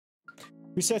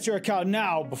Reset your account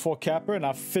now before Capper and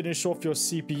I finish off your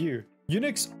CPU.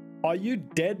 Unix, are you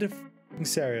dead f***ing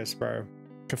serious, bro?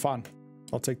 Okay, fine.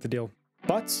 I'll take the deal.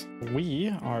 But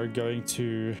we are going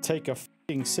to take a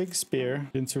f***ing SIG SPEAR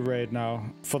into raid now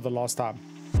for the last time.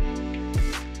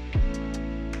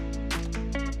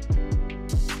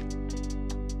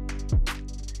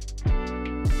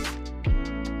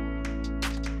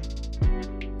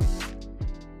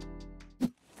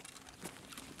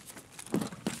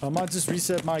 I might just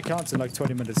reset my account in like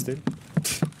 20 minutes, dude.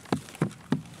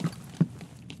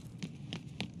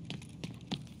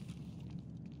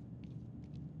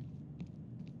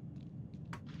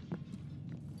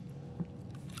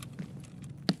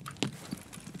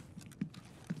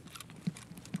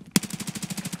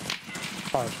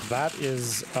 Oh, that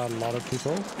is a lot of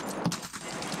people.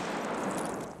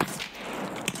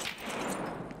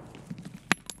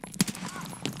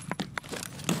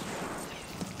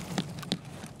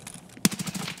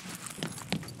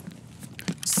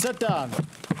 Sit down.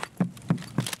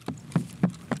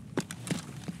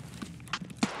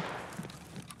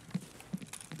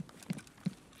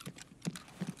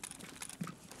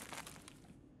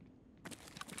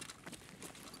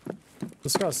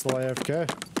 This guy's still AFK.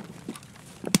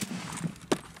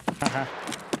 Haha.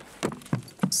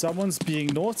 Someone's being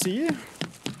naughty.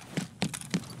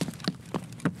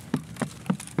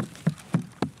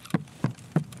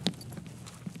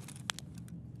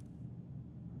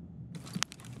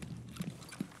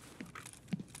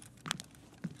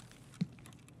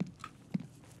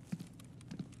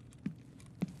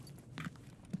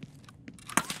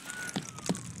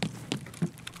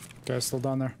 Guy's still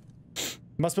down there.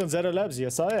 Must be on Zeta Labs.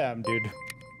 Yes, I am, dude.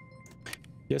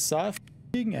 Yes, I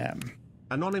f***ing am.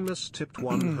 Anonymous tipped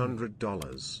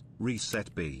 $100.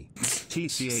 Reset B.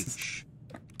 TCH.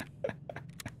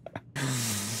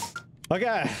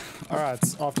 Okay.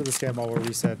 Alright. After this game, I will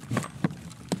reset.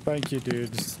 Thank you,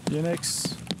 dude.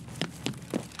 Unix.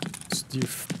 You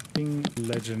f***ing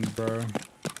legend, bro.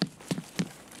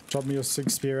 Drop me your SIG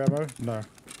SPEAR ammo? No.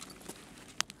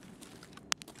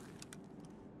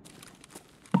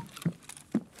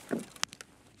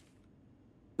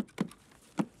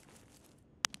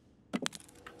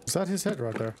 Is that his head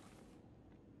right there?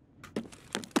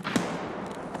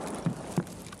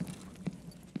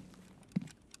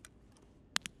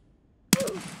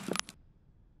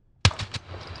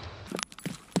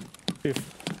 If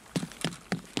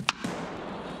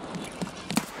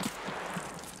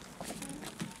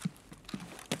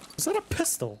is that a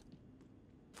pistol?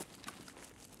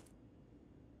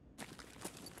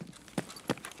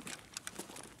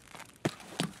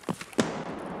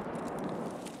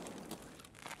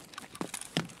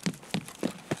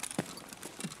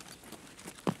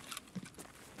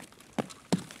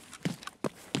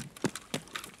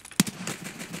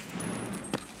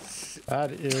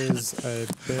 That is a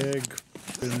big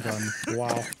gun.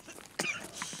 Wow.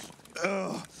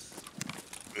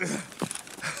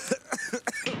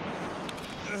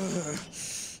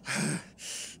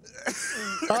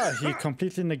 Ah, he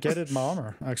completely negated my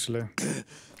armor, actually.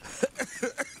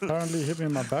 Apparently hit me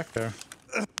in my back there.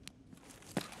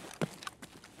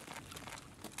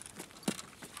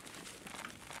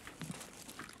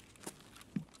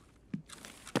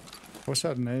 Wish I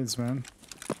had nades, man.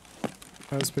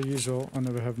 As per usual, I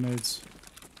never have nades.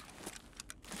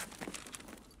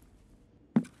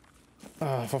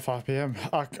 For 5 PM.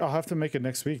 I'll have to make it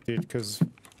next week, dude, because...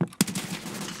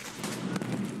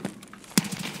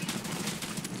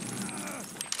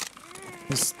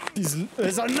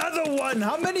 There's another one!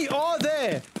 How many are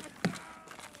there?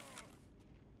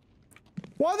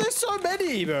 Why are there so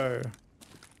many, bro?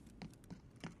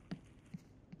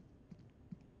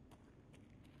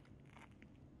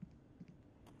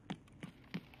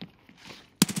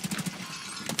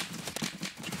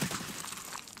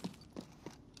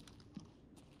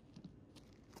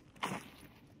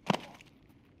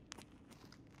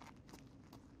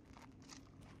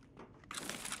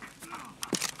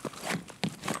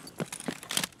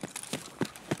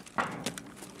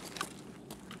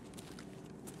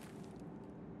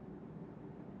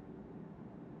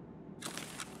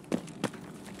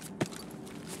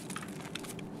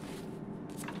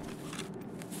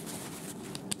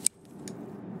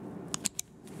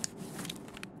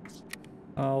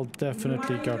 I'll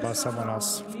definitely go by someone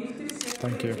else.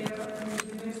 Thank you.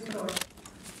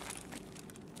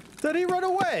 Did he run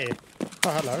away? Oh,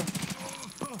 hello.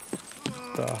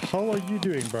 The hell are you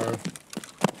doing, bro?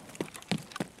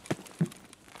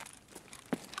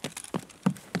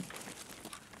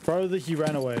 Bro, he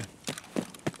ran away.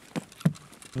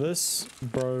 This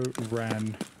bro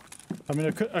ran. I mean,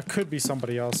 it could be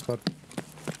somebody else, but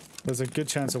There's a good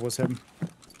chance it was him.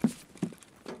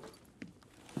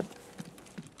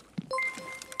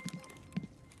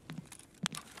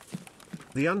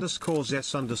 The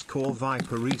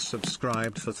 _S_Viper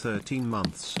resubscribed for 13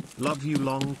 months. Love you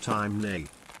long time, Nay.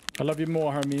 I love you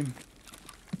more, homie.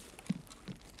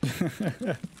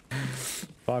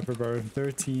 Viper, bro.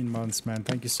 13 months, man.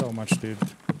 Thank you so much, dude.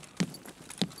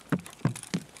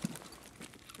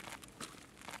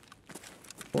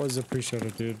 Always appreciate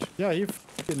it, dude. Yeah, he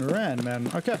fucking ran,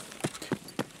 man. Okay.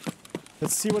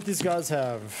 Let's see what these guys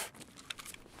have.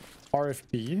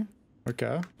 RFB.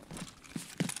 Okay.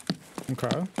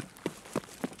 Okay.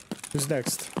 Who's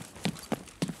next?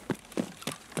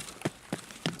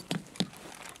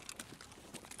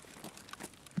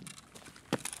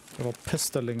 Little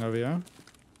pistoling over here.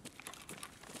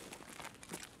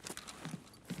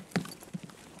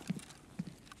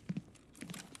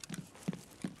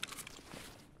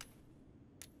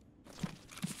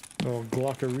 Little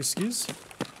Glockaruskis.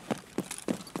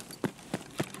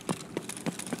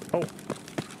 Oh.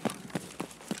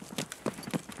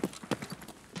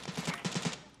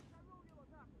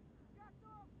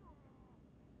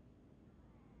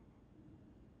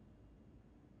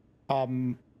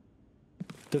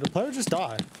 Did the player just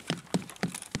die?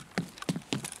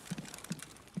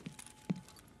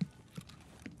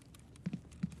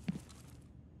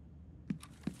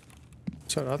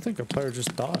 So I think a player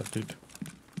just died, dude.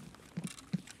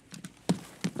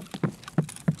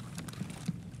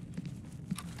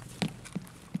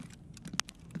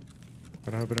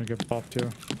 But I hope I don't get bopped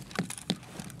here.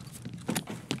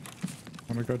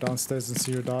 I'm gonna go downstairs and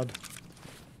see your dad.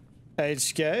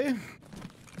 HK.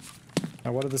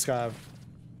 Now what did this guy have?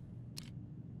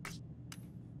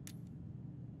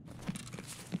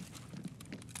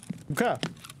 Okay.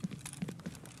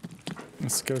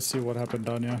 Let's go see what happened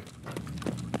down here.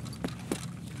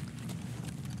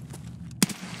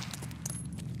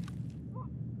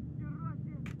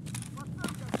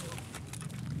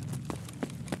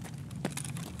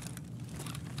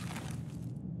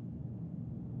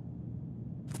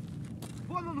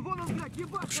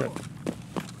 Shit.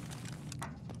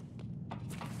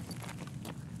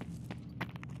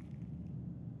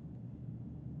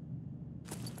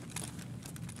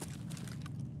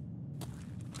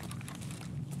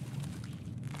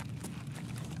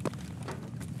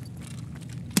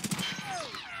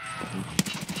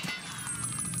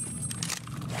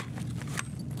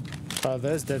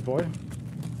 There's dead boy.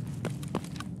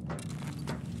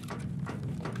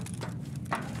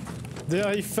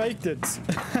 Yeah, he faked it.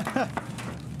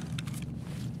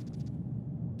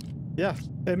 Yeah,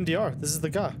 MDR. This is the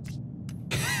guy.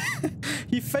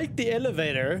 He faked the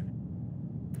elevator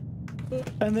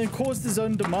and then caused his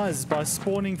own demise by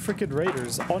spawning frickin'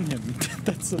 raiders on him.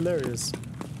 That's hilarious.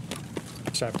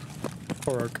 Shap.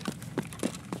 Horror.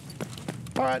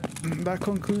 Alright, that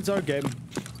concludes our game.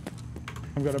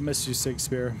 I'm gonna miss you, SIG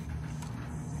SPEAR.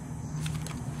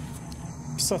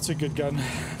 Such a good gun.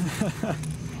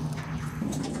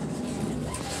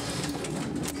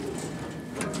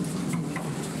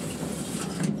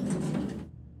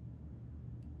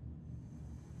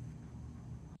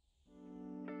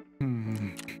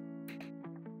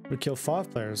 We killed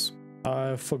 5 players.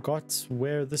 I forgot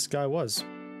where this guy was.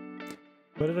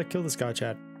 Where did I kill this guy,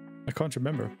 chat? I can't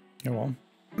remember. Oh well.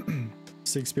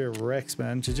 SIG SPEAR Rex,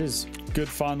 man. GG's. Good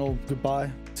final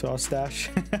goodbye to our stash.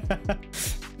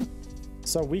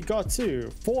 So we got to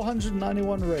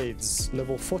 491 raids,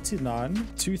 level 49,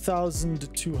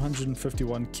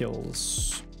 2,251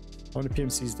 kills. How many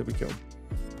PMCs did we kill?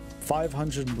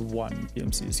 501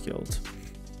 PMCs killed.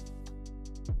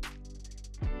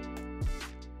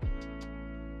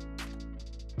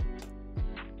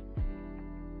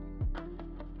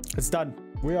 It's done.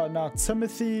 We are now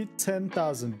Timothy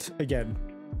 10,000 again.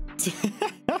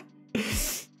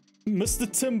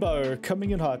 Mr. Timbo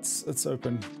coming in hot. It's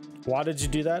open. Why did you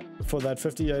do that? For that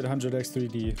 5800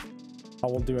 X3D. I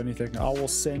will do anything. I will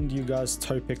send you guys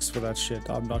toe pics for that shit.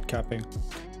 I'm not capping.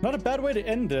 Not a bad way to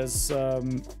end this.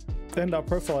 End our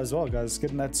profile as well, guys.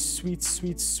 Getting that sweet,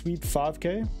 sweet, sweet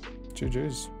 5K.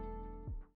 GG's.